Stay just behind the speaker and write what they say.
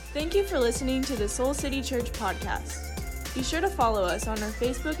Thank you for listening to the Soul City Church podcast. Be sure to follow us on our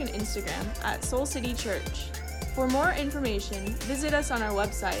Facebook and Instagram at Soul City Church. For more information, visit us on our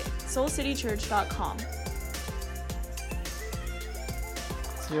website, soulcitychurch.com.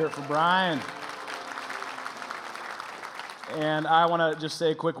 Let's hear it for Brian. And I want to just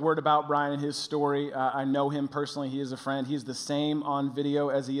say a quick word about Brian and his story. I know him personally. He is a friend. He's the same on video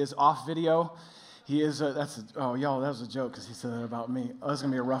as he is off video. He is, y'all, that was a joke because he said that about me. Oh, this is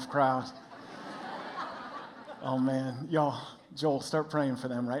going to be a rough crowd. Oh, man. Y'all, Joel, start praying for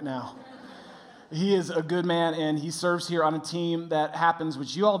them right now. He is a good man, and he serves here on a team that happens,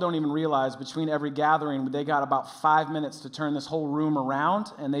 which you all don't even realize, between every gathering. They got about 5 minutes to turn this whole room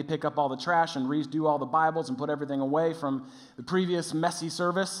around, and they pick up all the trash and redo all the Bibles and put everything away from the previous messy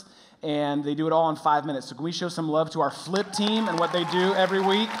service, and they do it all in 5 minutes. So can we show some love to our flip team and what they do every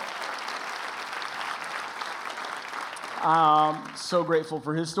week? So grateful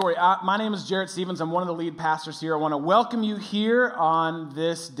for his story. My name is Jarrett Stevens. I'm one of the lead pastors here. I want to welcome you here on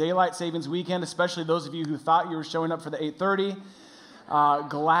this Daylight Savings weekend, especially those of you who thought you were showing up for the 8:30.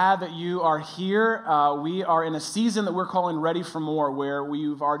 Glad that you are here. We are in a season that we're calling Ready for More, where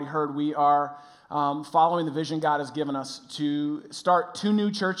you've already heard we are following the vision God has given us to start 2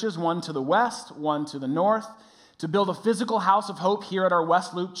 new churches, one to the west, one to the north, to build a physical house of hope here at our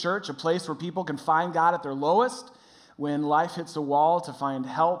West Loop Church, a place where people can find God at their lowest, when life hits a wall, to find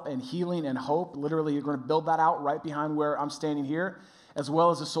help and healing and hope. Literally, you're going to build that out right behind where I'm standing here, as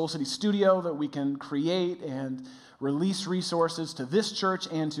well as a Soul City studio that we can create and release resources to this church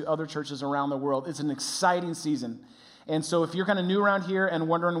and to other churches around the world. It's an exciting season. And so if you're kind of new around here and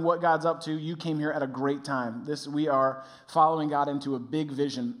wondering what God's up to, you came here at a great time. We are following God into a big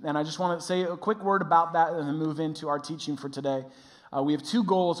vision. And I just want to say a quick word about that and then move into our teaching for today. We have 2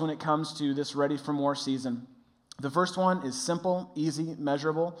 goals when it comes to this Ready for More season. The first one is simple, easy,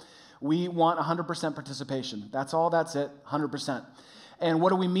 measurable. We want 100% participation. That's all, that's it, 100%. And what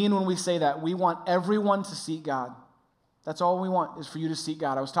do we mean when we say that? We want everyone to seek God. That's all we want, is for you to seek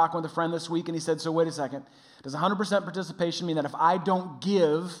God. I was talking with a friend this week, and he said, so wait a second. Does 100% participation mean that if I don't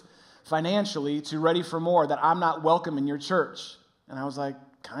give financially to Ready for More, that I'm not welcome in your church? And I was like,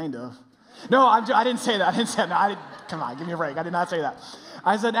 kind of. No, I didn't say that. Come on, give me a break. I did not say that.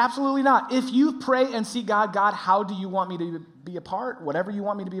 I said, absolutely not. If you pray and seek God, God, how do you want me to be a part? Whatever you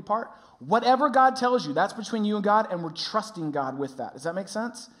want me to be a part. Whatever God tells you, that's between you and God, and we're trusting God with that. Does that make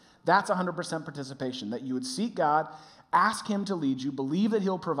sense? That's 100% participation, that you would seek God, ask Him to lead you, believe that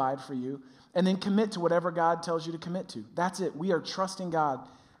He'll provide for you, and then commit to whatever God tells you to commit to. That's it. We are trusting God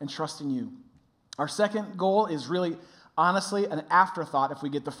and trusting you. Our second goal is really, honestly, an afterthought if we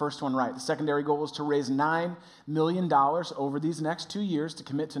get the first one right. The secondary goal is to raise $9 million over these next 2 years, to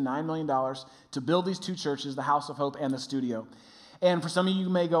commit to $9 million to build these 2 churches, the House of Hope and the studio. And for some of you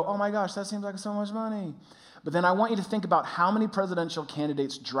may go, oh my gosh, that seems like so much money. But then I want you to think about how many presidential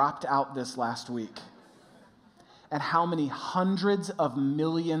candidates dropped out this last week, and how many hundreds of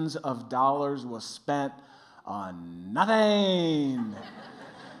millions of dollars was spent on nothing.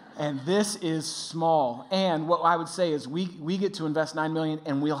 And this is small. And what I would say is we get to invest $9 million,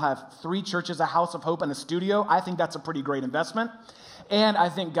 and we'll have 3 churches, a House of Hope, and a studio. I think that's a pretty great investment. And I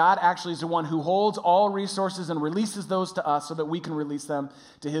think God actually is the one who holds all resources and releases those to us so that we can release them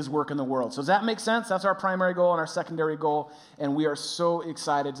to His work in the world. So does that make sense? That's our primary goal and our secondary goal. And we are so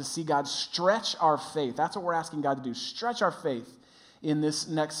excited to see God stretch our faith. That's what we're asking God to do, stretch our faith in this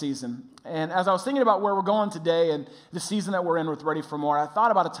next season. And as I was thinking about where we're going today and the season that we're in with Ready for More, I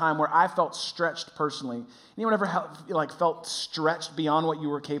thought about a time where I felt stretched personally. Anyone ever felt stretched beyond what you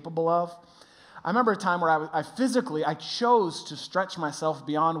were capable of? I remember a time where I chose to stretch myself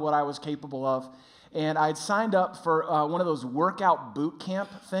beyond what I was capable of. And I'd signed up for one of those workout boot camp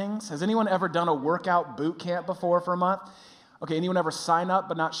things. Has anyone ever done a workout boot camp before for a month? Okay, anyone ever sign up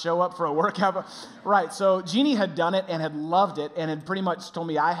but not show up for a workout? Right, so Jeannie had done it and had loved it and had pretty much told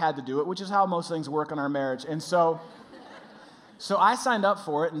me I had to do it, which is how most things work in our marriage. And so I signed up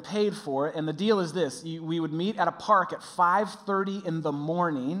for it and paid for it, and the deal is this. We would meet at a park at 5:30 in the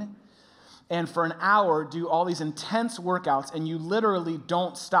morning, and for an hour do all these intense workouts, and you literally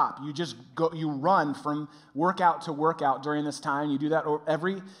don't stop. You just you run from workout to workout during this time. You do that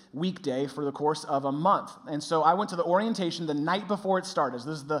every weekday for the course of a month. And so I went to the orientation the night before it started. This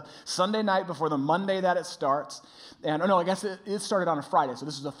is the Sunday night before the Monday that it starts. And I guess it started on a Friday. So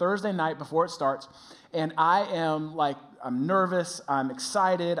this is the Thursday night before it starts. And I'm nervous, I'm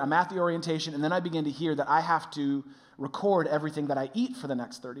excited, I'm at the orientation, and then I begin to hear that I have to record everything that I eat for the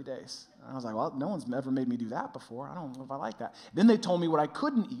next 30 days. And I was like, well, no one's ever made me do that before. I don't know if I like that. Then they told me what I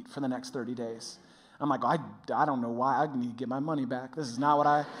couldn't eat for the next 30 days. I'm like, I don't know why. I need to get my money back. This is not what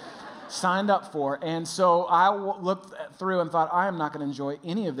I signed up for. And so I looked through and thought, I am not going to enjoy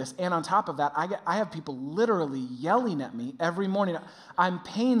any of this. And on top of that, I have people literally yelling at me every morning. I'm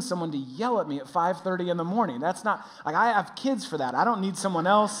paying someone to yell at me at 5:30 in the morning. That's not, like, I have kids for that. I don't need someone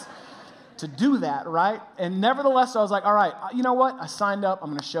else to do that, right? And nevertheless, I was like, all right, you know what? I signed up. I'm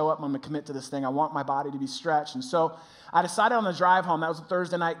going to show up. I'm going to commit to this thing. I want my body to be stretched. And so I decided on the drive home. That was a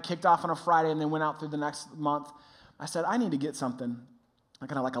Thursday night, kicked off on a Friday, and then went out through the next month. I said, I need to get something,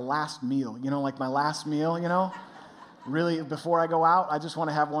 kind of like a last meal, like my last meal, really before I go out, I just want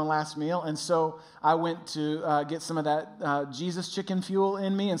to have one last meal. And so I went to get some of that Jesus chicken fuel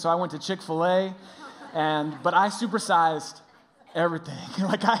in me. And so I went to Chick-fil-A, but I supersized everything.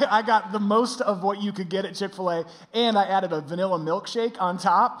 Like I got the most of what you could get at Chick-fil-A, and I added a vanilla milkshake on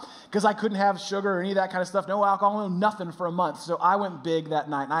top because I couldn't have sugar or any of that kind of stuff, no alcohol, no nothing for a month. So I went big that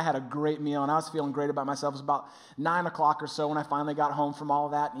night, and I had a great meal, and I was feeling great about myself. It was about 9 o'clock or so when I finally got home from all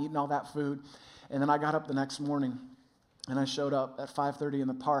of that and eating all that food. And then I got up the next morning, and I showed up at 5:30 in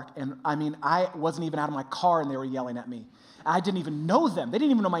the park, and I wasn't even out of my car, and they were yelling at me. I didn't even know them. They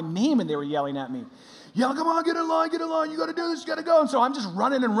didn't even know my name, and they were yelling at me. Yeah, come on, get in line, you got to do this, you got to go. And so I'm just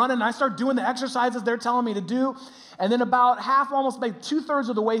running, and I start doing the exercises they're telling me to do. And then about half, almost like 2/3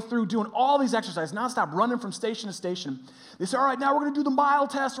 of the way through doing all these exercises, nonstop running from station to station, they say, all right, now we're going to do the mile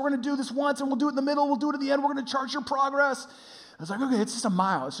test. We're going to do this once, and we'll do it in the middle. We'll do it at the end. We're going to chart your progress. I was like, okay, it's just a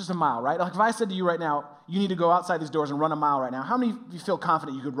mile. It's just a mile, right? Like if I said to you right now, you need to go outside these doors and run a mile right now, how many of you feel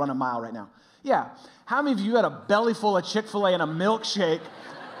confident you could run a mile right now? Yeah. How many of you had a belly full of Chick-fil-A and a milkshake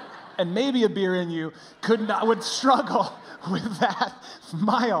and maybe a beer in you would struggle with that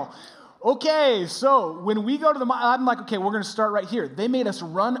mile? Okay, so when we go to the mile, I'm like, okay, we're going to start right here. They made us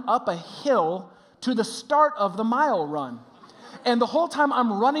run up a hill to the start of the mile run. And the whole time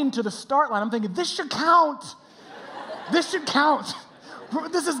I'm running to the start line, I'm thinking, this should count. This should count.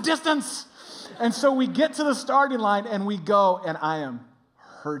 This is distance. And so we get to the starting line and we go, and I am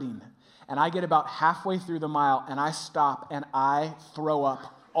hurting. And I get about halfway through the mile, and I stop, and I throw up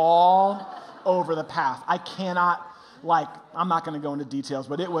all over the path. I cannot, I'm not going to go into details,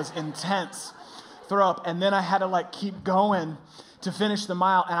 but it was intense throw up. And then I had to, keep going to finish the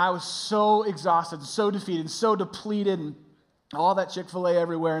mile, and I was so exhausted, so defeated, so depleted, and all that Chick-fil-A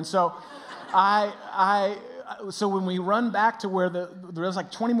everywhere. And so so when we run back to where there was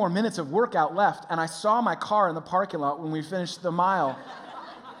 20 more minutes of workout left, and I saw my car in the parking lot when we finished the mile.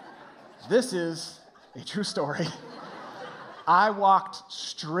 This is a true story. I walked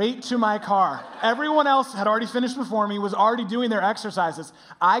straight to my car. Everyone else had already finished before me, was already doing their exercises.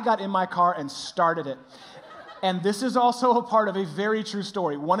 I got in my car and started it. And this is also a part of a very true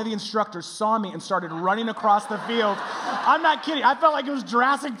story. One of the instructors saw me and started running across the field. I'm not kidding. I felt like it was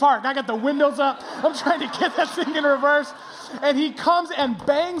Jurassic Park. I got the windows up. I'm trying to get that thing in reverse. And he comes and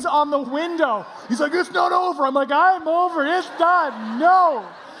bangs on the window. He's like, it's not over. I'm like, I'm over. It's done. No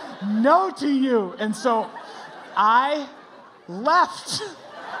to you. And so I left.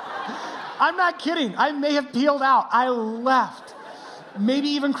 I'm not kidding. I may have peeled out. I left. Maybe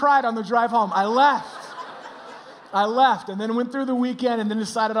even cried on the drive home. I left and then went through the weekend and then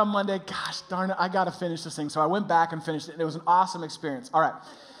decided on Monday, gosh darn it, I got to finish this thing. So I went back and finished it. And it was an awesome experience. All right.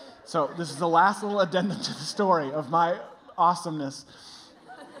 So this is the last little addendum to the story of my awesomeness.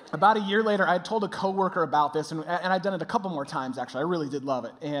 About a year later, I had told a coworker about this, and I'd done it a couple more times, actually. I really did love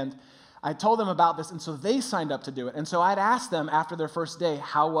it. And I told them about this, and so they signed up to do it. And so I'd asked them after their first day,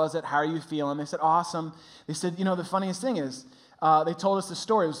 how was it? How are you feeling? They said, awesome. They said, the funniest thing is, they told us this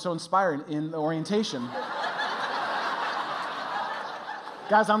story. It was so inspiring in the orientation.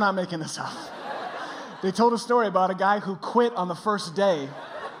 Guys, I'm not making this up. They told a story about a guy who quit on the first day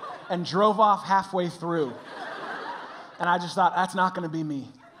and drove off halfway through. And I just thought, that's not going to be me.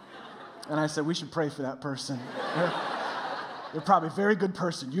 And I said, we should pray for that person. They're probably a very good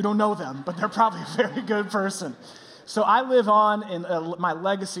person. You don't know them, but they're probably a very good person. So I live on, and my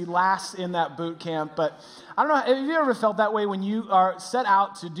legacy lasts in that boot camp. But I don't know, have you ever felt that way when you are set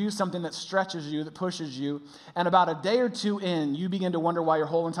out to do something that stretches you, that pushes you, and about a day or two in, you begin to wonder why your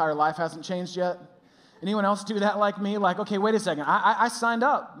whole entire life hasn't changed yet? Anyone else do that like me? Like, okay, wait a second. I signed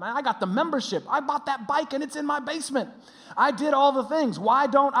up. Man, I got the membership. I bought that bike, and it's in my basement. I did all the things. Why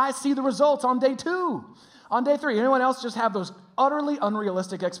don't I see the results on day 2? On day 3? Anyone else just have those utterly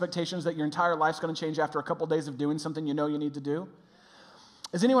unrealistic expectations that your entire life's going to change after a couple days of doing something you know you need to do?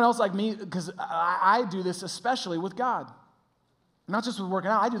 Is anyone else like me? Because I do this especially with God. Not just with working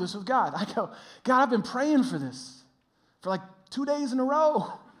out. I do this with God. I go, God, I've been praying for this for 2 days in a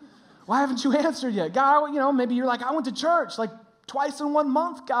row. Why haven't you answered yet? God, maybe you're like, I went to church twice in 1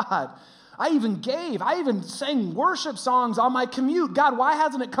 month, God. I even gave. I even sang worship songs on my commute. God, why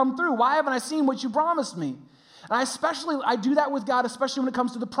hasn't it come through? Why haven't I seen what you promised me? And I do that with God, especially when it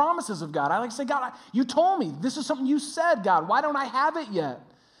comes to the promises of God. I like to say, God, you told me. This is something you said, God. Why don't I have it yet?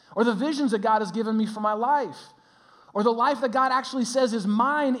 Or the visions that God has given me for my life. Or the life that God actually says is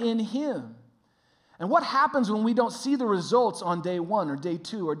mine in him. And what happens when we don't see the results on day 1 or day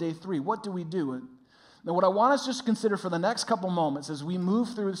 2 or day 3? What do we do? Now, what I want us just to consider for the next couple moments as we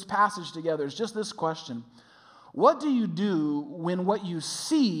move through this passage together is just this question. What do you do when what you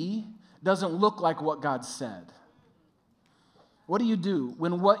see doesn't look like what God said? What do you do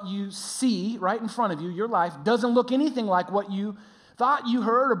when what you see right in front of you, your life, doesn't look anything like what you thought you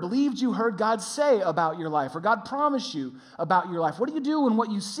heard or believed you heard God say about your life or God promised you about your life? What do you do when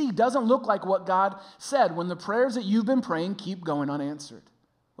what you see doesn't look like what God said, when the prayers that you've been praying keep going unanswered?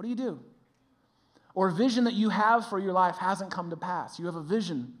 What do you do? Or a vision that you have for your life hasn't come to pass. You have a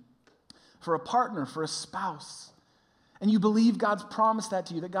vision for a partner, for a spouse, and you believe God's promised that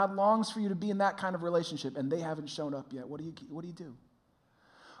to you, that God longs for you to be in that kind of relationship, and they haven't shown up yet. What do you do?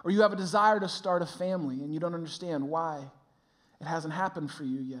 Or you have a desire to start a family, and you don't understand why it hasn't happened for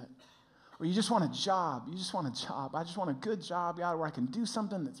you yet. Or you just want a job. I just want a good job, God, where I can do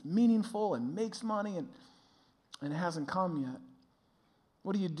something that's meaningful and makes money, and it hasn't come yet.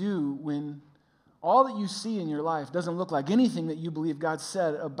 What do you do when all that you see in your life doesn't look like anything that you believe God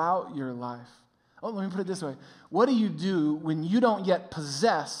said about your life? Oh, let me put it this way. What do you do when you don't yet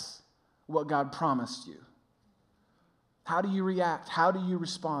possess what God promised you? How do you react? How do you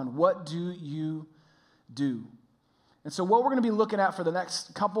respond? What do you do? And so what we're going to be looking at for the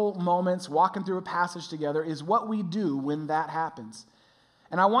next couple moments, walking through a passage together, is what we do when that happens.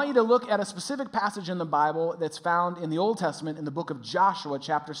 And I want you to look at a specific passage in the Bible that's found in the Old Testament in the book of Joshua,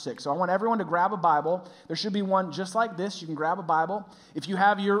 chapter 6. So I want everyone to grab a Bible. There should be one just like this. You can grab a Bible. If you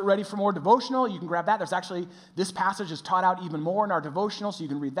have your Ready for More devotional, you can grab that. There's actually, this passage is taught out even more in our devotional, so you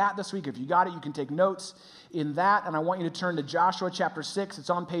can read that this week. If you got it, you can take notes in that. And I want you to turn to Joshua, chapter 6. It's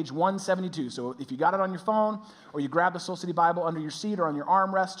on page 172. So if you got it on your phone, or you grab the Soul City Bible under your seat or on your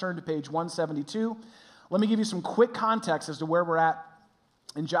armrest, turn to page 172. Let me give you some quick context as to where we're at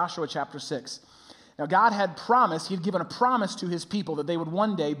in Joshua chapter 6. Now, God had promised, he'd given a promise to his people that they would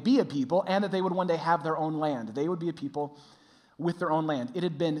one day be a people and that they would one day have their own land. They would be a people with their own land. It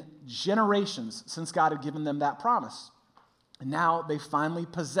had been generations since God had given them that promise. And now they finally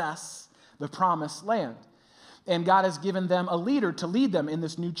possess the promised land. And God has given them a leader to lead them in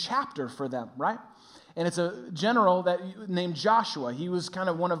this new chapter for them, right? And it's a general named Joshua. He was kind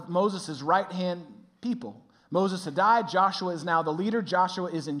of one of Moses' right-hand people. Moses had died. Joshua is now the leader.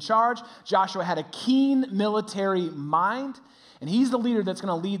 Joshua is in charge. Joshua had a keen military mind, and he's the leader that's going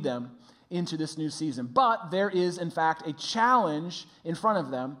to lead them into this new season. But there is, in fact, a challenge in front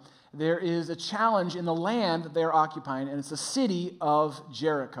of them. There is a challenge in the land that they're occupying, and it's the city of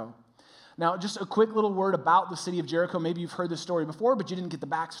Jericho. Now, just a quick little word about the city of Jericho. Maybe you've heard this story before, but you didn't get the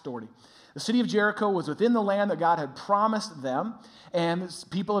backstory. The city of Jericho was within the land that God had promised them, and the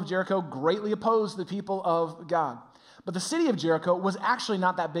people of Jericho greatly opposed the people of God. But the city of Jericho was actually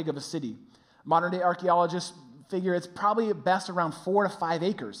not that big of a city. Modern-day archaeologists figure it's probably at best around 4 to 5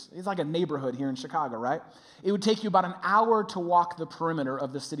 acres. It's like a neighborhood here in Chicago, right? It would take you about an hour to walk the perimeter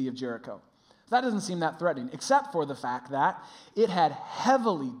of the city of Jericho. So that doesn't seem that threatening, except for the fact that it had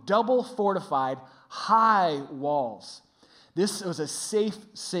heavily double-fortified high walls. This was a safe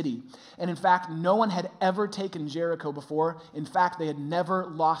city. And in fact, no one had ever taken Jericho before. In fact, they had never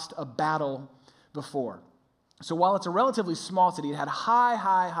lost a battle before. So while it's a relatively small city, it had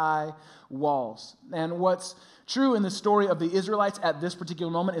high walls. And what's true in the story of the Israelites at this particular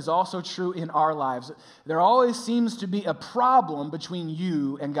moment is also true in our lives. There always seems to be a problem between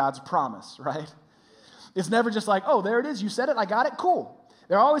you and God's promise, right? It's never just like, oh, there it is, you said it, I got it, cool.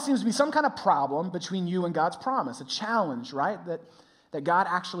 There always seems to be some kind of problem between you and God's promise, a challenge, right, that God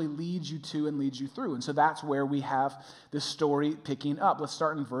actually leads you to and leads you through. And so that's where we have this story picking up. Let's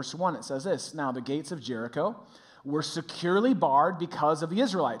start in verse 1. It says this: Now the gates of Jericho were securely barred because of the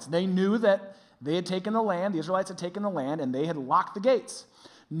Israelites. They knew that they had taken the land, the Israelites had taken the land, and they had locked the gates.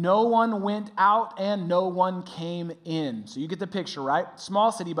 No one went out and no one came in. So you get the picture, right?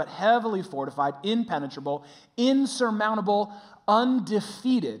 Small city, but heavily fortified, impenetrable, insurmountable,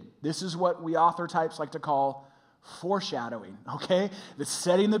 undefeated. This is what we author types like to call foreshadowing, okay? That's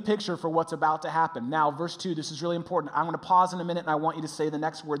setting the picture for what's about to happen. Now, verse 2, this is really important. I'm going to pause in a minute and I want you to say the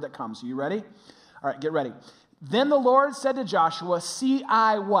next word that comes. Are you ready? All right, get ready. Then the Lord said to Joshua, see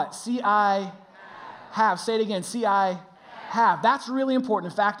I what? See I have. Say it again. See I have. That's really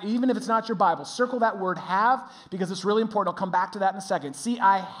important. In fact, even if it's not your Bible, circle that word have because it's really important. I'll come back to that in a second. See,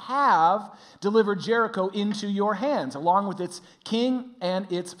 I have delivered Jericho into your hands, along with its king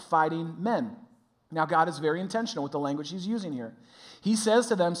and its fighting men. Now, God is very intentional with the language he's using here. He says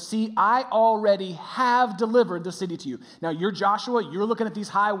to them, see, I already have delivered the city to you. Now, you're Joshua. You're looking at these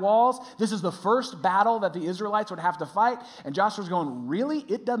high walls. This is the first battle that the Israelites would have to fight. And Joshua's going, really?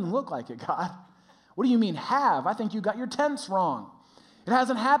 It doesn't look like it, God. What do you mean have? I think you got your tense wrong. It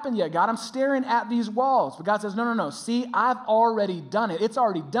hasn't happened yet, God. I'm staring at these walls. But God says, no. See, I've already done it. It's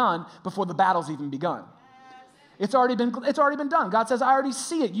already done before the battle's even begun. It's already been done. God says, I already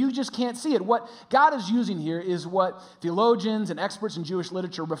see it. You just can't see it. What God is using here is what theologians and experts in Jewish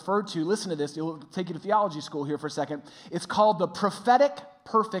literature refer to. Listen to this. It'll take you to theology school here for a second. It's called the prophetic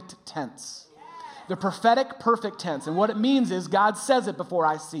perfect tense. The prophetic perfect tense. And what it means is God says it before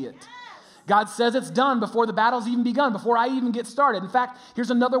I see it. God says it's done before the battle's even begun, before I even get started. In fact,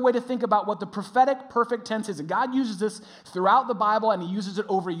 here's another way to think about what the prophetic perfect tense is. And God uses this throughout the Bible, and he uses it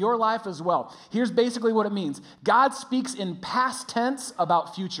over your life as well. Here's basically what it means. God speaks in past tense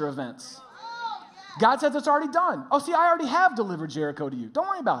about future events. God says it's already done. Oh, see, I already have delivered Jericho to you. Don't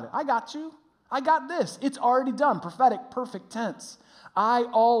worry about it. I got you. I got this. It's already done. Prophetic perfect tense. I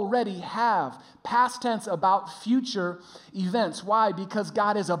already have. Past tense about future events. Why? Because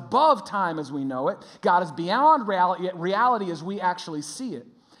God is above time as we know it. God is beyond reality as we actually see it.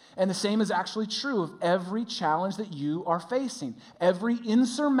 And the same is actually true of every challenge that you are facing. Every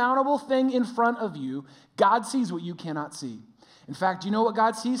insurmountable thing in front of you, God sees what you cannot see. In fact, you know what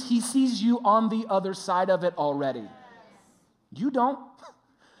God sees? He sees you on the other side of it already. You don't.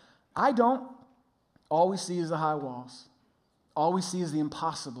 I don't. All we see is the high walls. All we see is the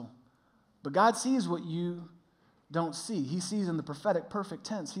impossible. But God sees what you don't see. He sees in the prophetic perfect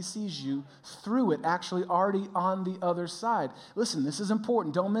tense. He sees you through it, actually already on the other side. Listen, this is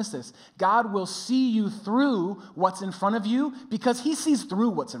important. Don't miss this. God will see you through what's in front of you because he sees through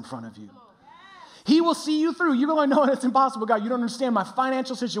what's in front of you. He will see you through. You're going, no, it's impossible, God. You don't understand my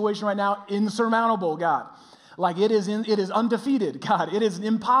financial situation right now. Insurmountable, God. Like it is undefeated, God. It is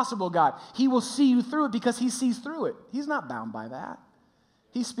impossible, God. He will see you through it because he sees through it. He's not bound by that.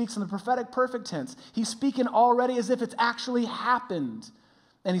 He speaks in the prophetic perfect tense. He's speaking already as if it's actually happened.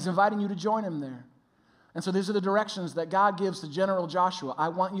 And he's inviting you to join him there. And so these are the directions that God gives to General Joshua. I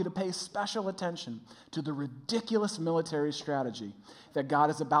want you to pay special attention to the ridiculous military strategy that God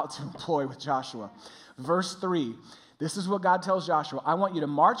is about to employ with Joshua. Verse 3. This is what God tells Joshua. I want you to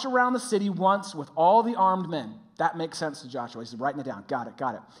march around the city once with all the armed men. That makes sense to Joshua. He's writing it down. Got it.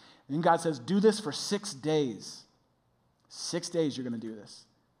 And then God says, do this for 6 days. 6 days you're going to do this.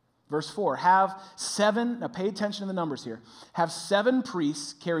 Verse 4, have 7, now pay attention to the numbers here. Have 7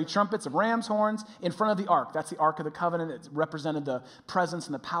 priests carry trumpets of ram's horns in front of the ark. That's the Ark of the Covenant. It represented the presence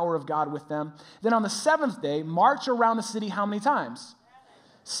and the power of God with them. Then on the 7th day, march around the city how many times?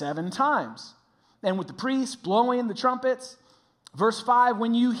 7 times. And with the priests blowing the trumpets. Verse 5,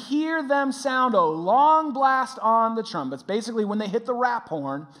 when you hear them sound a long blast on the trumpets, basically when they hit the rap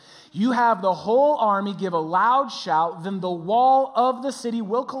horn, you have the whole army give a loud shout, then the wall of the city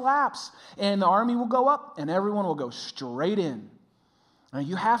will collapse, and the army will go up, and everyone will go straight in. Now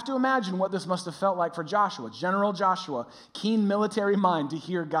you have to imagine what this must have felt like for Joshua, General Joshua, keen military mind to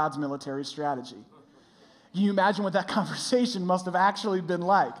hear God's military strategy. Can you imagine what that conversation must have actually been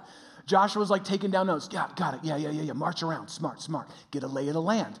like? Joshua's like taking down notes. Got it. Yeah. March around. Smart. Get a lay of the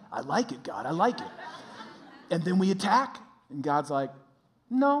land. I like it, God. I like it. And then we attack. And God's like,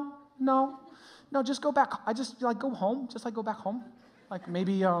 no. Just go back. I just go home. Just go back home. Like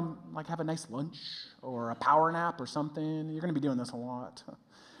maybe have a nice lunch or a power nap or something. You're going to be doing this a lot.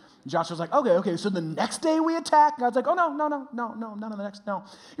 Joshua's like, okay. So the next day we attack. God's like, oh, no. None of the next. No.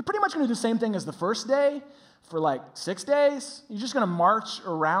 You're pretty much going to do the same thing as the first day. For 6 days, you're just going to march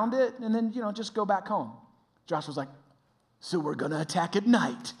around it and then, just go back home. Joshua's like, so we're going to attack at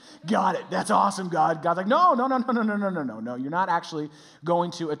night. Got it. That's awesome, God. God's like, no. You're not actually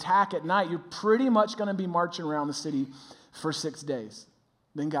going to attack at night. You're pretty much going to be marching around the city for 6 days.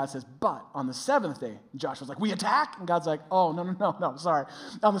 Then God says, but on the 7th day, Joshua's like, we attack? And God's like, oh, no, sorry.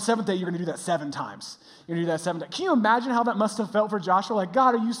 On the 7th day, you're going to do that 7 times. You're going to do that 7 times. Can you imagine how that must have felt for Joshua? Like,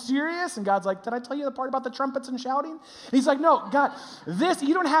 God, are you serious? And God's like, did I tell you the part about the trumpets and shouting? And he's like, no, God,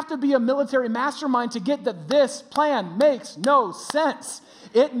 you don't have to be a military mastermind to get that this plan makes no sense.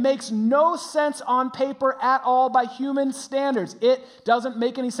 It makes no sense on paper at all by human standards. It doesn't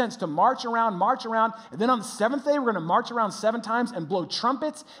make any sense to march around, and then on the 7th day, we're going to march around 7 times and blow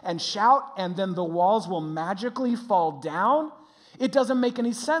trumpets and shout, and then the walls will magically fall down. It doesn't make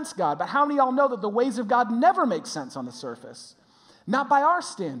any sense, God. But how many of y'all know that the ways of God never make sense on the surface? Not by our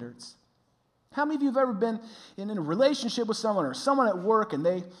standards. How many of you have ever been in a relationship with someone or someone at work and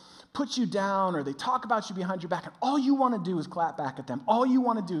they put you down or they talk about you behind your back and all you want to do is clap back at them. All you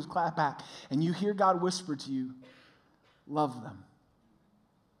want to do is clap back. And you hear God whisper to you, love them.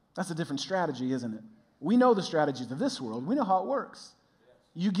 That's a different strategy, isn't it? We know the strategies of this world. We know how it works.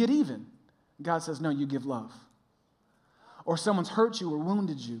 You get even. God says, no, you give love. Or someone's hurt you or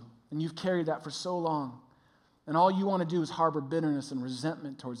wounded you, and you've carried that for so long. And all you want to do is harbor bitterness and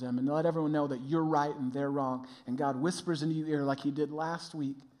resentment towards them and let everyone know that you're right and they're wrong. And God whispers into your ear like he did last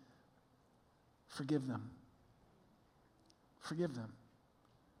week, forgive them. Forgive them.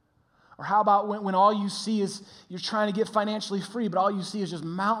 Or how about when all you see is you're trying to get financially free, but all you see is just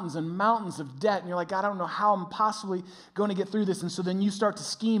mountains and mountains of debt, and you're like, I don't know how I'm possibly going to get through this. And so then you start to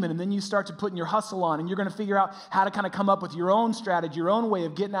scheme it, and then you start to put your hustle on, and you're going to figure out how to kind of come up with your own strategy, your own way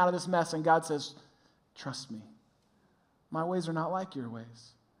of getting out of this mess. And God says, trust me. My ways are not like your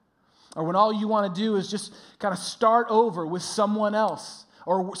ways. Or when all you want to do is just kind of start over with someone else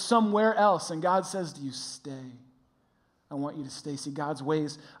or somewhere else, and God says to you, stay. I want you to stay. See, God's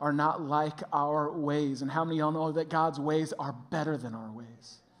ways are not like our ways. And how many of y'all know that God's ways are better than our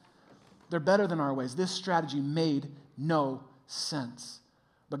ways? They're better than our ways. This strategy made no sense.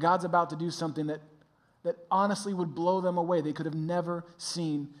 But God's about to do something that honestly would blow them away. They could have never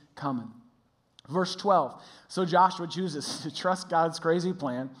seen coming. Verse 12. So Joshua chooses to trust God's crazy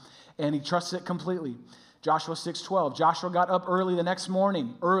plan, and he trusts it completely. Joshua 6:12. Joshua got up early the next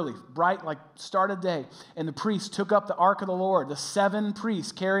morning, early, bright, like start of day, and the priests took up the ark of the Lord. The 7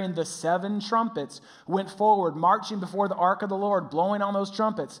 priests carrying the 7 trumpets went forward, marching before the ark of the Lord, blowing on those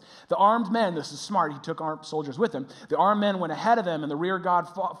trumpets. The armed men, this is smart, he took armed soldiers with him. The armed men went ahead of them, and the rear guard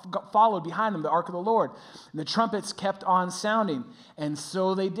followed behind them, the ark of the Lord. And the trumpets kept on sounding, and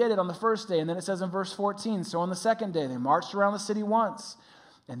so they did it on the first day. And then it says in verse 14, so on the second day, they marched around the city once,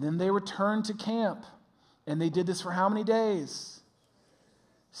 and then they returned to camp. And they did this for how many days?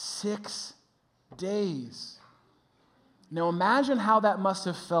 6 days. Now imagine how that must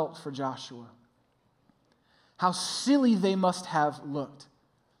have felt for Joshua. How silly they must have looked.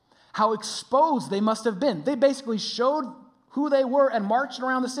 How exposed they must have been. They basically showed who they were and marched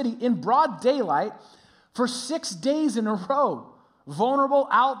around the city in broad daylight for 6 days in a row. Vulnerable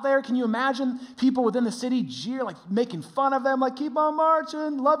out there. Can you imagine people within the city jeer, like making fun of them, like keep on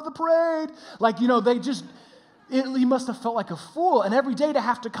marching, love the parade. Like, he must have felt like a fool. And every day to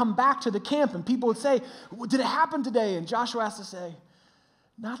have to come back to the camp and people would say, did it happen today? And Joshua has to say,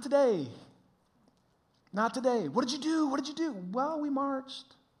 not today. Not today. What did you do? What did you do? Well, we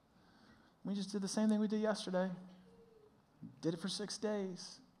marched. We just did the same thing we did yesterday. Did it for 6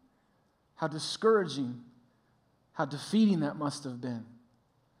 days. How discouraging, how defeating that must have been.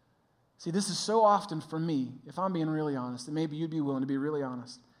 See, this is so often for me, if I'm being really honest, and maybe you'd be willing to be really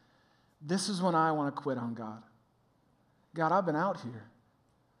honest, this is when I want to quit on God. God, I've been out here.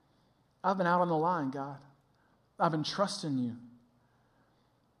 I've been out on the line, God. I've been trusting you.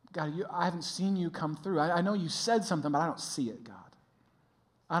 God, I haven't seen you come through. I know you said something, but I don't see it, God.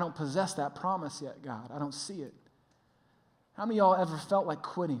 I don't possess that promise yet, God. I don't see it. How many of y'all ever felt like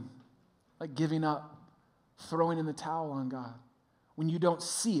quitting, like giving up, throwing in the towel on God when you don't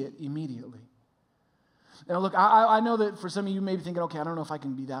see it immediately? Now, look, I know that for some of you may be thinking, okay, I don't know if I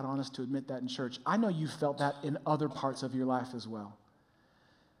can be that honest to admit that in church. I know you felt that in other parts of your life as well.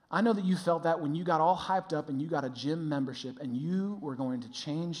 I know that you felt that when you got all hyped up and you got a gym membership and you were going to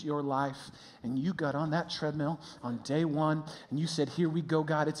change your life and you got on that treadmill on day 1 and you said, here we go,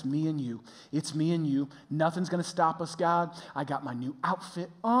 God, it's me and you. It's me and you. Nothing's going to stop us, God. I got my new outfit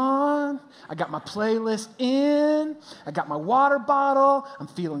on. I got my playlist in. I got my water bottle. I'm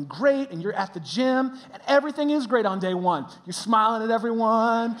feeling great. And you're at the gym and everything is great on day 1. You're smiling at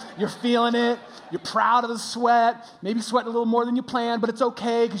everyone. You're feeling it. You're proud of the sweat. Maybe sweating a little more than you planned, but it's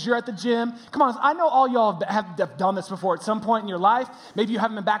okay because you're at the gym. Come on, I know all y'all have done this before at some point in your life. Maybe you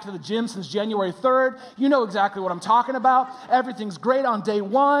haven't been back to the gym since January 3rd. You know exactly what I'm talking about. Everything's great on day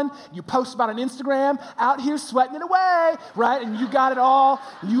 1. You post about on Instagram, out here sweating it away, right? And you got it all.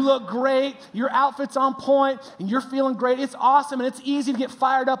 You look great. Your outfit's on point, and you're feeling great. It's awesome, and it's easy to get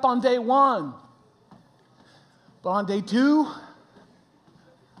fired up on day 1. But on day 2,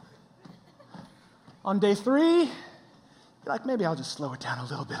 on day 3, you're like, maybe I'll just slow it down a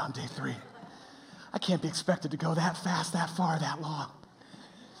little bit on day 3. I can't be expected to go that fast, that far, that long.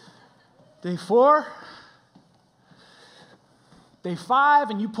 Day 4, day 5,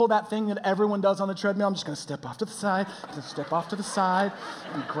 and you pull that thing that everyone does on the treadmill. I'm just going to step off to the side,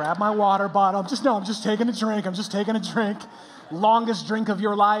 and grab my water bottle. I'm just taking a drink. longest drink of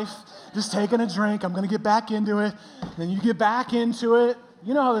your life. Just taking a drink. I'm going to get back into it. Then you get back into it.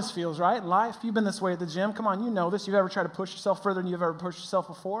 You know how this feels, right? In life, you've been this way at the gym. Come on, you know this. You've ever tried to push yourself further than you've ever pushed yourself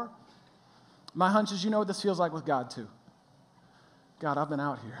before? My hunch is you know what this feels like with God too. God, I've been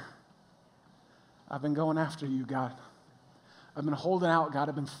out here. I've been going after you, God. I've been holding out, God.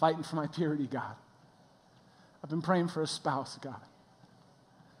 I've been fighting for my purity, God. I've been praying for a spouse, God.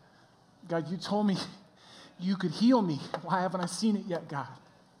 God, you told me you could heal me. Why haven't I seen it yet, God?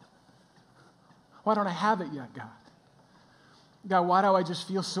 Why don't I have it yet, God? God, why do I just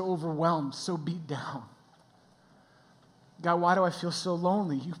feel so overwhelmed, so beat down? God, why do I feel so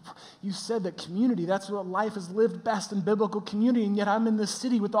lonely? You said that community, that's what life is lived best in biblical community, and yet I'm in this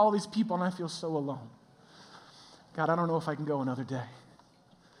city with all these people and I feel so alone. God, I don't know if I can go another day.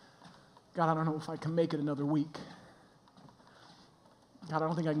 God, I don't know if I can make it another week. God, I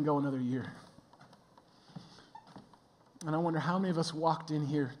don't think I can go another year. And I wonder how many of us walked in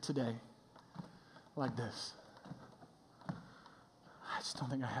here today like this. I just don't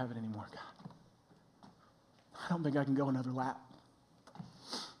think I have it anymore, God. I don't think I can go another lap.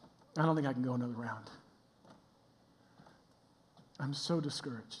 I don't think I can go another round. I'm so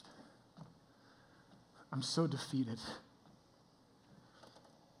discouraged. I'm so defeated.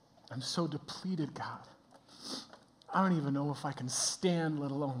 I'm so depleted, God. I don't even know if I can stand,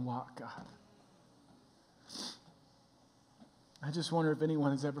 let alone walk, God. I just wonder if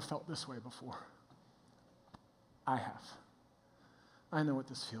anyone has ever felt this way before. I have. I know what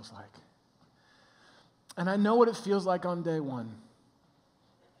this feels like. And I know what it feels like on day one.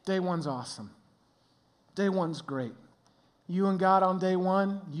 Day one's awesome. Day one's great. You and God on day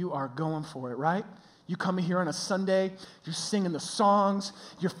one, you are going for it, right? You come in here on a Sunday, you're singing the songs,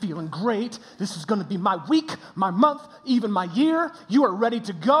 you're feeling great. This is going to be my week, my month, even my year. You are ready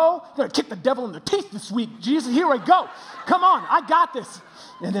to go. You're going to kick the devil in the teeth this week. Jesus, here we go. Come on, I got this.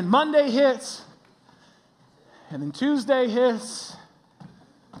 And then Monday hits, and then Tuesday hits,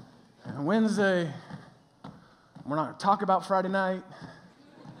 and Wednesday, we're not going to talk about Friday night.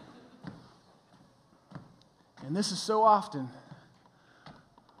 And this is so often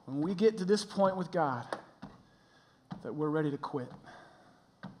when we get to this point with God that we're ready to quit,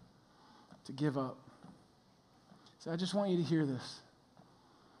 to give up. So I just want you to hear this.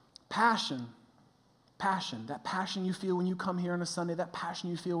 Passion, that passion you feel when you come here on a Sunday, that passion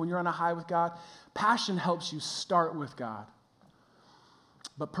you feel when you're on a high with God, passion helps you start with God.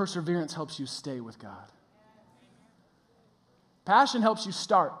 But perseverance helps you stay with God. Passion helps you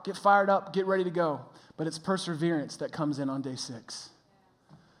start, get fired up, get ready to go. But it's perseverance that comes in on day 6.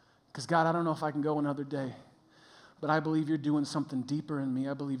 Because God, I don't know if I can go another day. But I believe you're doing something deeper in me.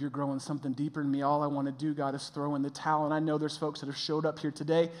 I believe you're growing something deeper in me. All I want to do, God, is throw in the towel. And I know there's folks that have showed up here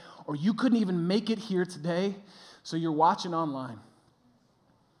today, or you couldn't even make it here today, so you're watching online.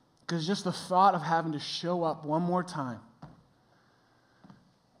 Because just the thought of having to show up one more time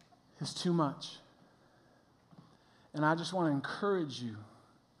is too much. And I just want to encourage you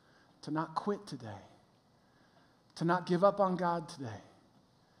to not quit today, to not give up on God today,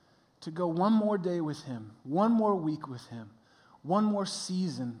 to go one more day with Him, one more week with Him, one more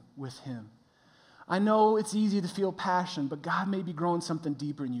season with Him. I know it's easy to feel passion, but God may be growing something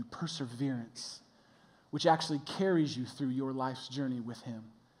deeper in you, perseverance, which actually carries you through your life's journey with Him.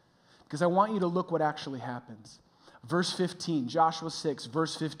 Because I want you to look what actually happens. Verse 15, Joshua 6,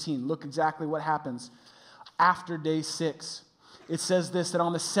 verse 15, look exactly what happens after day 6. It says this, that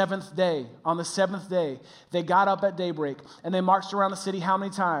on the seventh day, they got up at daybreak and they marched around the city how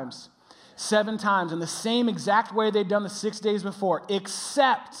many times? 7 times in the same exact way they'd done the 6 days before,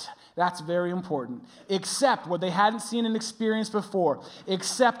 except, that's very important, except what they hadn't seen and experienced before,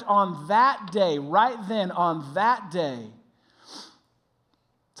 except on that day, right then, on that day,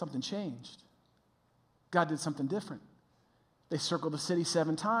 something changed. God did something different. They circled the city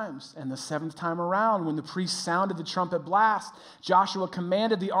 7 times, and the 7th time around, when the priest sounded the trumpet blast, Joshua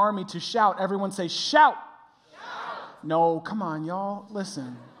commanded the army to shout. Everyone say, shout. Shout. No, come on, y'all.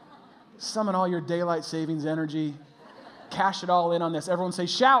 Listen. Summon all your daylight savings energy. Cash it all in on this. Everyone say,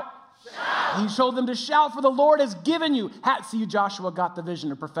 shout. Shout. He told them to shout, for the Lord has given you. See, Joshua got the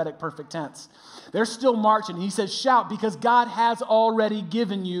vision of prophetic perfect tense. They're still marching. He says, shout, because God has already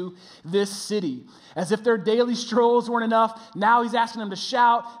given you this city. As if their daily strolls weren't enough, now he's asking them to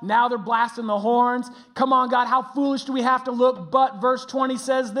shout. Now they're blasting the horns. Come on, God, how foolish do we have to look? But verse 20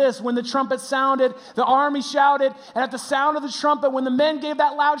 says this, when the trumpet sounded, the army shouted, and at the sound of the trumpet, when the men gave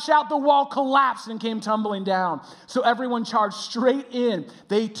that loud shout, the wall collapsed and came tumbling down. So everyone charged straight in.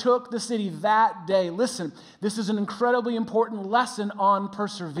 They took the city that day. Listen, this is an incredibly important lesson on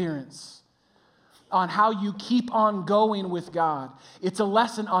perseverance. on how you keep on going with God. It's a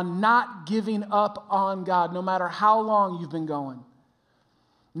lesson on not giving up on God, no matter how long you've been going,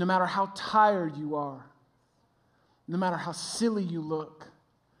 no matter how tired you are, no matter how silly you look,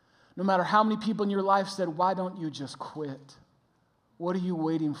 no matter how many people in your life said, why don't you just quit? What are you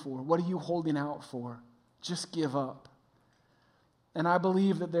waiting for? What are you holding out for? Just give up. And I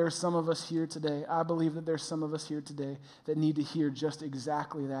believe that there are some of us here today. I believe that there's some of us here today that need to hear just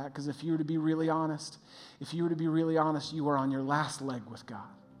exactly that. Because if you were to be really honest, you are on your last leg with God.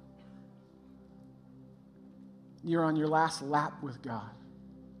 You're on your last lap with God.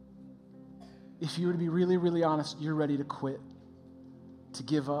 If you were to be really, really honest, you're ready to quit, to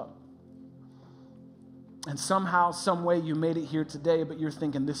give up. And somehow, some way you made it here today, but you're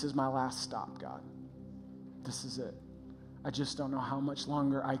thinking, this is my last stop, God. This is it. I just don't know how much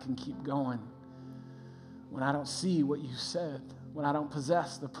longer I can keep going when I don't see what you said, when I don't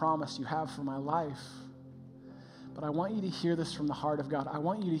possess the promise you have for my life. But I want you to hear this from the heart of God. I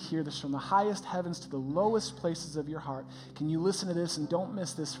want you to hear this from the highest heavens to the lowest places of your heart. Can you listen to this and don't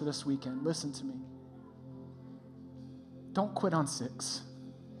miss this for this weekend? Listen to me. Don't quit on 6.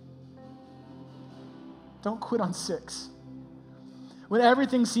 Don't quit on 6. When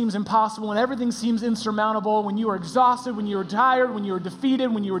everything seems impossible, when everything seems insurmountable, when you are exhausted, when you are tired, when you are defeated,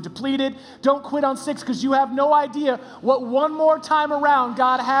 when you are depleted, don't quit on 6 because you have no idea what one more time around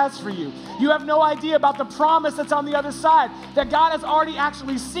God has for you. You have no idea about the promise that's on the other side that God has already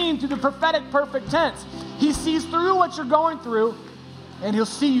actually seen through the prophetic perfect tense. He sees through what you're going through, and He'll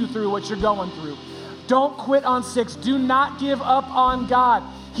see you through what you're going through. Don't quit on 6. Do not give up on God.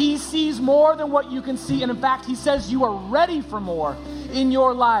 He sees more than what you can see, and in fact, He says you are ready for more in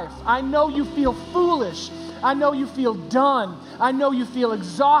your life. I know you feel foolish. I know you feel done. I know you feel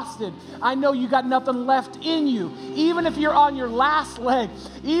exhausted. I know you got nothing left in you. Even if you're on your last leg,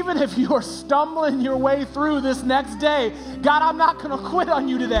 even if you are stumbling your way through this next day, God, I'm not going to quit on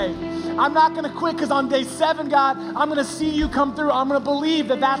you today. I'm not going to quit because on day 7, God, I'm going to see you come through. I'm going to believe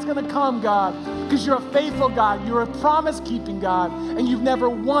that that's going to come, God, because you're a faithful God. You're a promise-keeping God, and you've never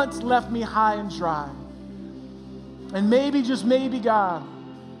once left me high and dry. And maybe, just maybe, God,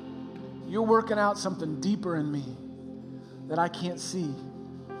 you're working out something deeper in me that I can't see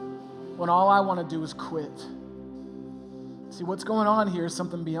when all I want to do is quit. See, what's going on here is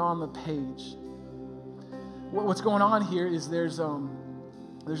something beyond the page. What's going on here is there's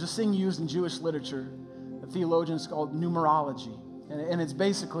this thing used in Jewish literature, the theologians called numerology. And it's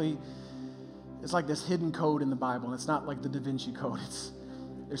basically, it's like this hidden code in the Bible. And it's not like the Da Vinci Code.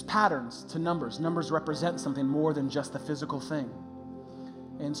 There's patterns to numbers. Numbers represent something more than just the physical thing.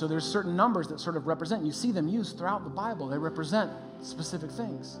 And so there's certain numbers that sort of represent, you see them used throughout the Bible. They represent specific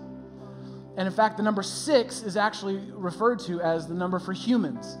things. And in fact, the number 6 is actually referred to as the number for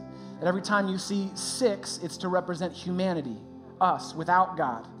humans. And every time you see 6, it's to represent humanity, us without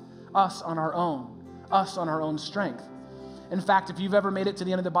God, us on our own strength. In fact, if you've ever made it to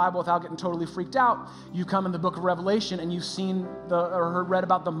the end of the Bible without getting totally freaked out, you come in the book of Revelation and you've seen or read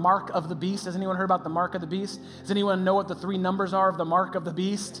about the mark of the beast. Has anyone heard about the mark of the beast? Does anyone know what the 3 numbers are of the mark of the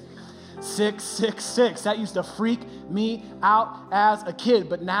beast? 666. That used to freak me out as a kid,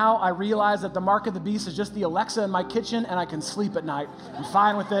 but now I realize that the mark of the beast is just the Alexa in my kitchen and I can sleep at night. I'm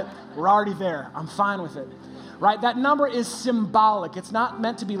fine with it. We're already there. I'm fine with it. Right? That number is symbolic. It's not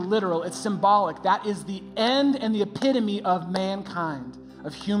meant to be literal. It's symbolic. That is the end and the epitome of mankind,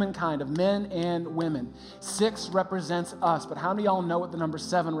 of humankind, of men and women. 6 represents us. But how many of y'all know what the number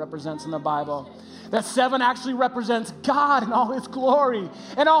 7 represents in the Bible? That 7 actually represents God and all His glory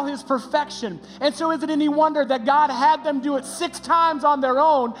and all His perfection. And so is it any wonder that God had them do it 6 times on their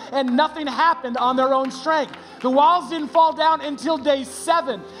own and nothing happened on their own strength? The walls didn't fall down until day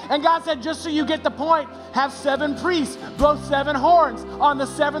 7. And God said, just so you get the point, have 7 priests blow 7 horns on the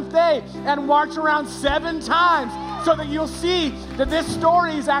 7th day and march around 7 times so that you'll see that this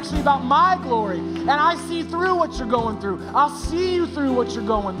story is actually about my glory. And I see through what you're going through. I'll see you through what you're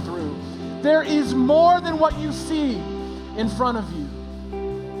going through. There is more than what you see in front of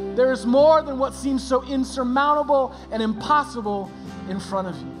you. There is more than what seems so insurmountable and impossible in front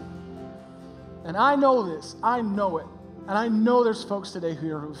of you. And I know this. I know it. And I know there's folks today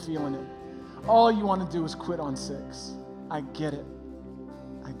here who are feeling it. All you want to do is quit on 6. I get it.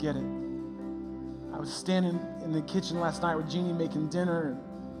 I get it. I was standing in the kitchen last night with Jeannie making dinner.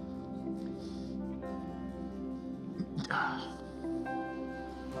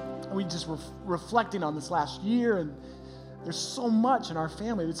 And we just were reflecting on this last year. And there's so much in our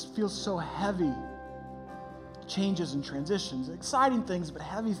family that feels so heavy. Changes and transitions. Exciting things, but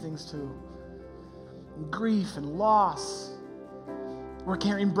heavy things too. And grief and loss. We're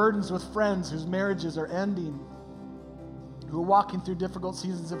carrying burdens with friends whose marriages are ending, who are walking through difficult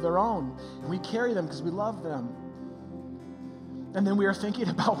seasons of their own. And we carry them because we love them. And then we are thinking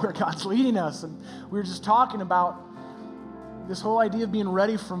about where God's leading us. And we were just talking about this whole idea of being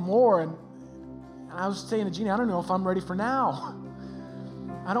ready for more. And I was saying to Jeannie, I don't know if I'm ready for now.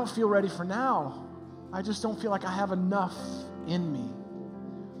 I don't feel ready for now. I just don't feel like I have enough in me,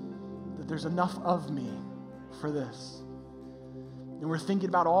 that there's enough of me for this. And we're thinking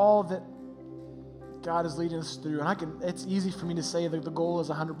about all that God is leading us through. And it's easy for me to say that the goal is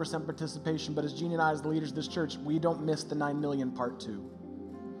 100% participation, but as Jeannie and I, as the leaders of this church, we don't miss the 9 million part 2.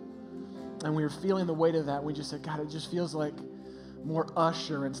 And we were feeling the weight of that. We just said, God, it just feels like more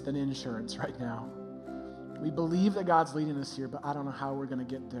assurance than insurance right now. We believe that God's leading us here, but I don't know how we're going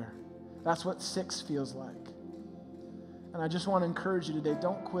to get there. That's what 6 feels like. And I just want to encourage you today,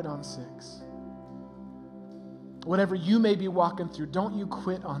 don't quit on 6. Whatever you may be walking through, don't you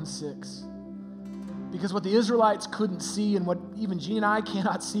quit on 6. Because what the Israelites couldn't see and what even Jeannie and I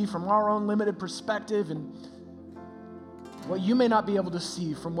cannot see from our own limited perspective, and what you may not be able to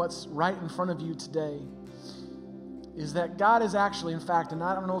see from what's right in front of you today, is that God is actually, in fact, and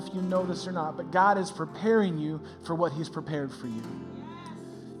I don't know if you know this or not, but God is preparing you for what He's prepared for you.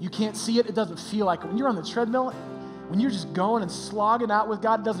 You can't see it. It doesn't feel like it. When you're on the treadmill, when you're just going and slogging out with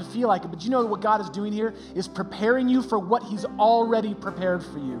God, it doesn't feel like it. But you know what God is doing here is preparing you for what He's already prepared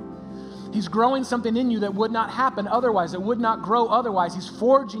for you. He's growing something in you that would not happen otherwise, that would not grow otherwise. He's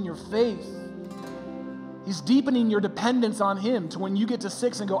forging your faith. He's deepening your dependence on Him to when you get to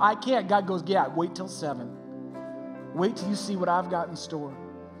 6 and go, I can't. God goes, yeah, wait till 7. Wait till you see what I've got in store.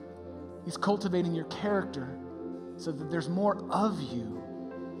 He's cultivating your character so that there's more of you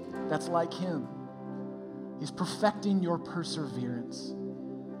that's like Him. He's perfecting your perseverance,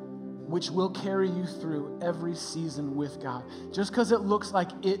 which will carry you through every season with God. Just because it looks like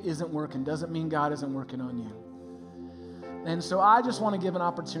it isn't working doesn't mean God isn't working on you. And so I just want to give an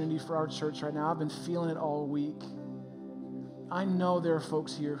opportunity for our church right now. I've been feeling it all week. I know there are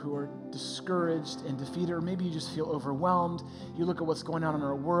folks here who are discouraged and defeated, or maybe you just feel overwhelmed. You look at what's going on in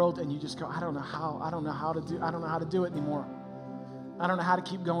our world and you just go, I don't know how to do it anymore. I don't know how to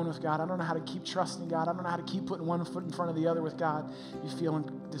keep going with God. I don't know how to keep trusting God. I don't know how to keep putting one foot in front of the other with God. You feel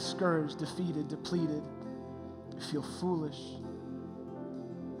discouraged, defeated, depleted. You feel foolish,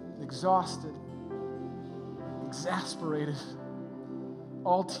 exhausted, exasperated,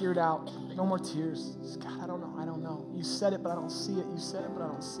 all teared out. No more tears. Just, God, I don't know. You said it, but I don't see it. You said it, but I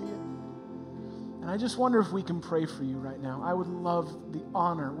don't see it. And I just wonder if we can pray for you right now. We would love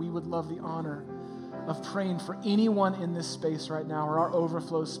the honor of praying for anyone in this space right now, or our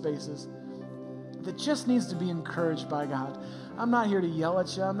overflow spaces, that just needs to be encouraged by God. I'm not here to yell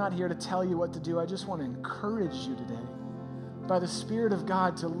at you. I'm not here to tell you what to do. I just want to encourage you today by the Spirit of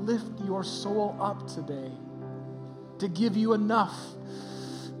God to lift your soul up today, to give you enough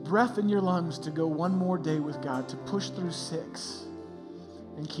breath in your lungs to go one more day with God, to push through 6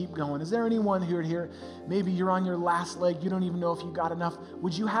 and keep going. Is there anyone here, maybe you're on your last leg, you don't even know if you got enough?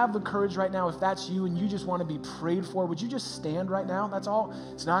 Would you have the courage right now, if that's you and you just want to be prayed for, would you just stand right now? That's all.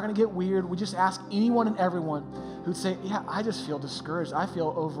 It's not going to get weird. We just ask anyone and everyone who'd say, yeah, I just feel discouraged. I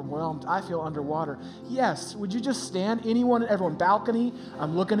feel overwhelmed. I feel underwater. Yes. Would you just stand? Anyone and everyone. Balcony,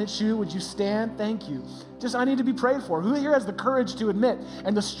 I'm looking at you. Would you stand? Thank you. Just, I need to be prayed for. Who here has the courage to admit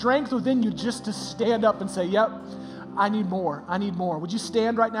and the strength within you just to stand up and say, yep, I need more. I need more. Would you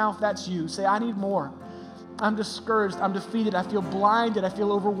stand right now if that's you? Say, I need more. I'm discouraged. I'm defeated. I feel blinded. I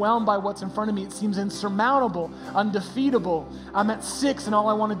feel overwhelmed by what's in front of me. It seems insurmountable, undefeatable. I'm at 6 and all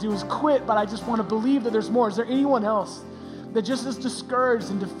I want to do is quit, but I just want to believe that there's more. Is there anyone else that just is discouraged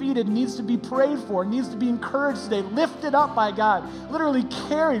and defeated, needs to be prayed for, needs to be encouraged today, lifted up by God, literally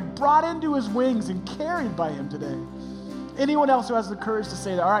carried, brought into His wings and carried by Him today? Anyone else who has the courage to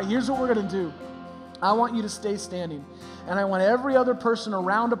say that? All right, here's what we're going to do. I want you to stay standing, and I want every other person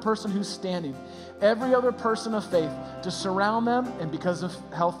around a person who's standing, every other person of faith, to surround them, and because of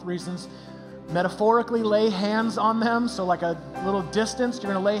health reasons, metaphorically lay hands on them. So like a little distance,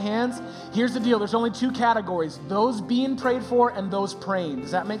 you're going to lay hands. Here's the deal. There's only 2 categories, those being prayed for and those praying.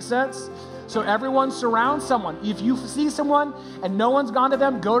 Does that make sense? So everyone surround someone. If you see someone and no one's gone to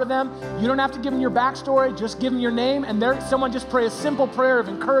them, go to them. You don't have to give them your backstory. Just give them your name, and someone just pray a simple prayer of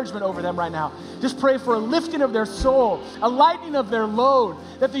encouragement over them right now. Just pray for a lifting of their soul, a lightening of their load,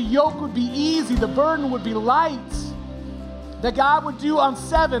 that the yoke would be easy, the burden would be light, that God would do on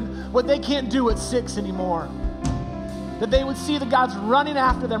 7 what they can't do at 6 anymore. That they would see that God's running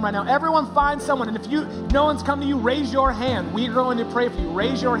after them right now. Everyone find someone, and if no one's come to you, raise your hand. We're going to pray for you.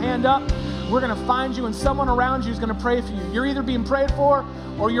 Raise your hand up. we're going to find you, and someone around you is going to pray for you. You're either being prayed for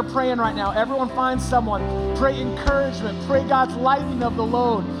or you're praying right now. Everyone find someone. Pray encouragement. Pray God's lightening of the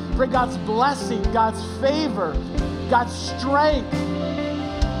load. Pray God's blessing, God's favor, God's strength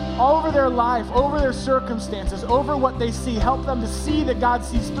over their life, over their circumstances, over what they see. Help them to see that God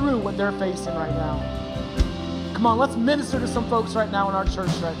sees through what they're facing right now. Come on, let's minister to some folks right now in our church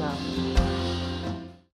right now.